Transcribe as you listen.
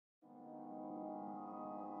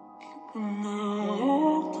And then I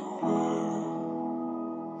walked away,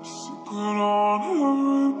 sipping on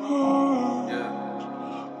every page.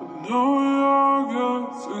 But now we are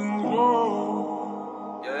getting low.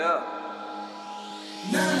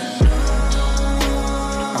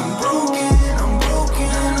 I'm broken, I'm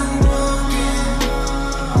broken, I'm broken.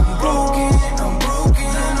 I'm broken, I'm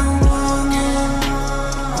broken, I'm broken.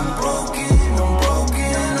 I'm broken, I'm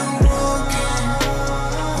broken, I'm broken.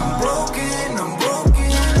 I'm broken, I'm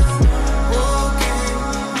broken, I'm broken.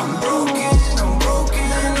 I'm broken, I'm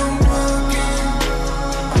broken, I'm broken.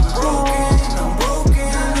 I'm broken, I'm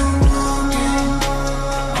broken, I'm broken.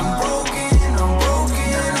 I'm broken, I'm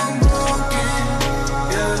broken, I'm broken.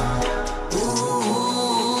 Yeah.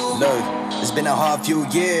 Ooh. Look, it's been a hard few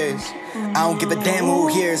years. I don't give a damn who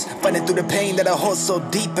hears. Fighting through the pain that I hold so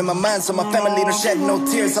deep in my mind, so my family don't shed no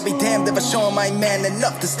tears. I'll be damned if I show my man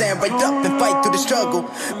enough to stand right up and fight through the struggle.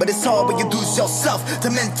 But it's hard when you lose yourself to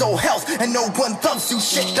mental health and no one loves you.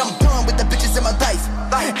 Shit, I'm done with the bitches in my life,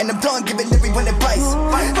 and I'm done giving everyone advice.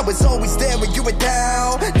 I was always there when you were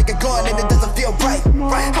down. Nigga gone and it doesn't feel right.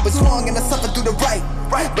 I was wrong and I suffered through the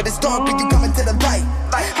right, but it's dark when you come into the light.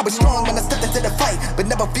 I was strong when I stepped into the fight, but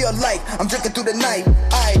never feel like I'm drinking through the night.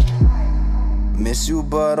 I miss you,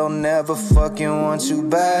 but I'll never fucking want you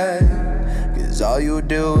back. Cause all you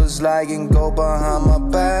do is lie and go behind my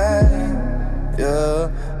back. Yeah,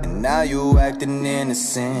 and now you acting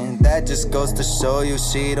innocent. That just goes to show you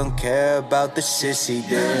she don't care about the shit she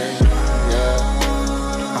did. Yeah.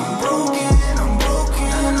 I'm broken, I'm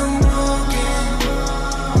broken, I'm broken.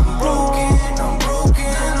 I'm broken, I'm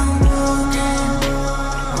broken, I'm broken.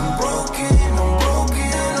 I'm broken, I'm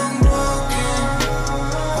broken, I'm broken.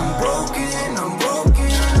 I'm broken, I'm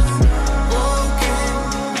broken, I'm broken.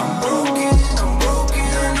 I'm broken, I'm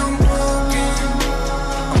broken, I'm broken.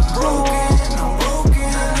 I'm broken, I'm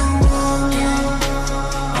broken, I'm broken.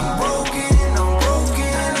 I'm broken, I'm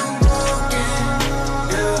broken, I'm broken.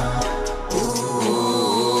 Yeah.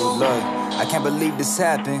 Ooh. Look, I can't believe this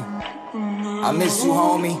happened. I miss you,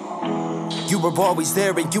 homie. You were always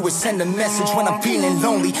there and you would send a message when I'm feeling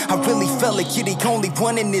lonely. I really felt like you're the only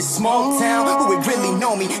one in this small town who would really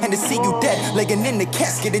know me. And to see you dead, laying in the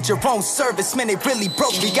casket at your own service, man, it really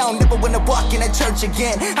broke me. I don't ever wanna walk in a church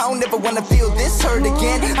again. I don't ever wanna feel this hurt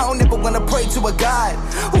again. I don't ever wanna pray to a God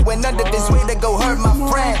who went under this way to go hurt my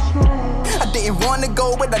friend. I didn't wanna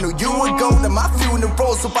go, but I knew you would go to my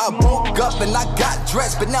funeral. So I woke up and I got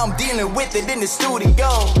dressed, but now I'm dealing with it in the studio.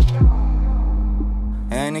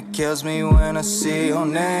 And it kills me when I see your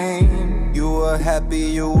name. You were happy,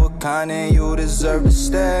 you were kind, and you deserve to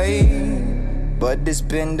stay. But it's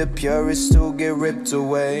been the purest to get ripped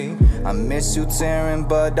away. I miss you tearing,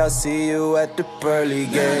 but I'll see you at the pearly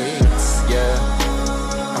gates. Yeah.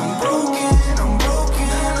 I'm broken, I'm broken,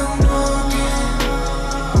 I'm broken.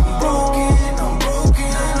 I'm broken, I'm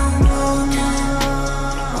broken, I'm broken.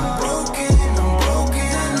 I'm broken, I'm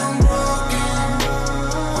broken, I'm broken.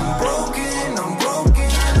 I'm broken, I'm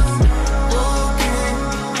broken.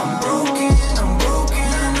 I'm broken, I'm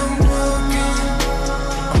broken, I'm broken.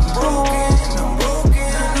 I'm broken, I'm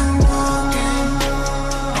broken, I'm broken.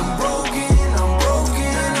 I'm broken, I'm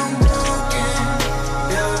broken, I'm broken.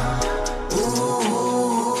 Yeah. Ooh.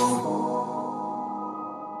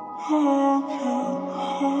 I can't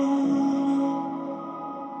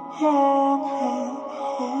hide.